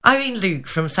Irene Luke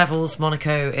from Savills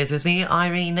Monaco is with me.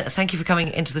 Irene, thank you for coming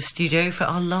into the studio for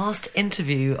our last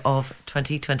interview of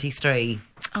 2023.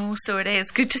 Oh, so it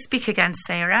is. Good to speak again,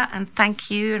 Sarah, and thank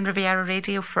you and Riviera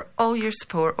Radio for all your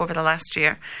support over the last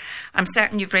year. I'm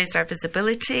certain you've raised our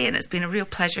visibility and it's been a real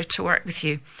pleasure to work with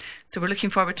you. So we're looking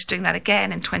forward to doing that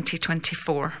again in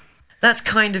 2024. That's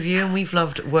kind of you, and we've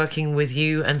loved working with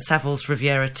you and Savills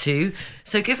Riviera too.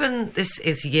 So given this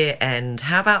is year end,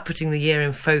 how about putting the year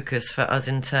in focus for us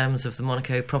in terms of the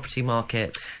Monaco property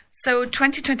market? So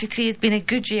 2023 has been a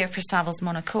good year for Savills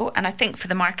Monaco, and I think for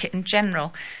the market in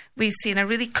general. We've seen a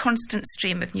really constant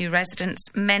stream of new residents,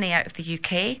 many out of the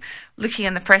UK, looking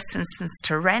in the first instance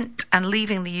to rent and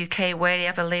leaving the UK where you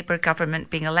have a Labour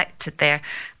government being elected there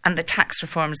and the tax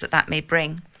reforms that may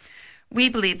bring. We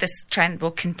believe this trend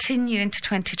will continue into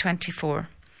 2024.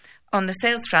 On the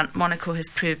sales front, Monaco has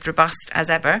proved robust as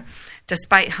ever,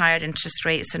 despite higher interest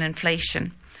rates and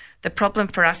inflation. The problem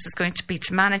for us is going to be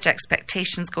to manage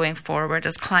expectations going forward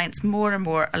as clients more and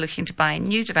more are looking to buy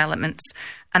new developments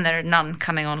and there are none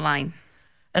coming online.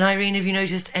 And Irene, have you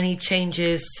noticed any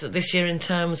changes this year in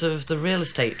terms of the real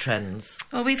estate trends?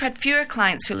 Well, we've had fewer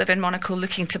clients who live in Monaco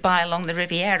looking to buy along the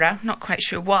Riviera, not quite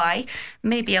sure why.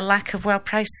 Maybe a lack of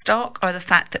well-priced stock or the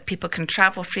fact that people can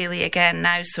travel freely again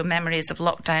now, so memories of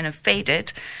lockdown have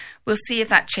faded. We'll see if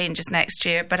that changes next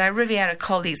year, but our Riviera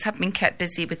colleagues have been kept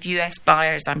busy with US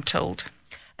buyers, I'm told.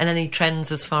 And any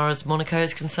trends as far as Monaco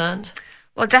is concerned?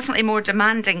 Well, definitely more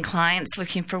demanding clients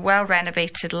looking for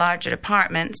well-renovated, larger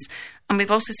apartments. And we've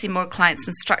also seen more clients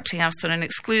instructing us on an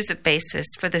exclusive basis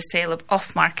for the sale of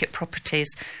off-market properties,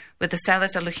 where the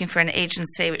sellers are looking for an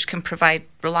agency which can provide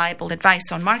reliable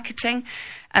advice on marketing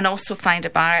and also find a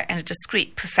buyer in a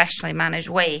discreet, professionally managed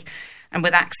way and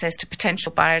with access to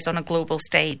potential buyers on a global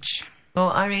stage.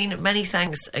 Well, Irene, many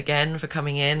thanks again for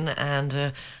coming in,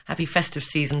 and happy festive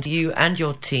season to you and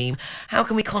your team. How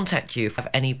can we contact you if you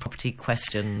have any property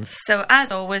questions? So,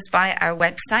 as always, via our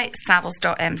website,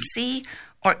 savills.mc,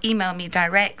 or email me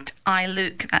direct,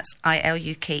 iluke, that's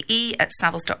ILUKE, at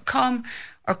savills.com,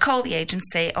 or call the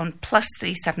agency on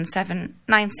 +377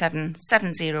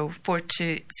 9770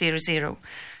 4200.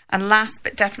 And last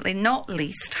but definitely not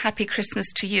least, happy Christmas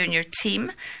to you and your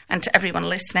team and to everyone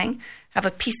listening. Have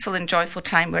a peaceful and joyful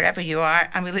time wherever you are,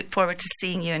 and we look forward to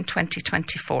seeing you in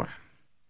 2024.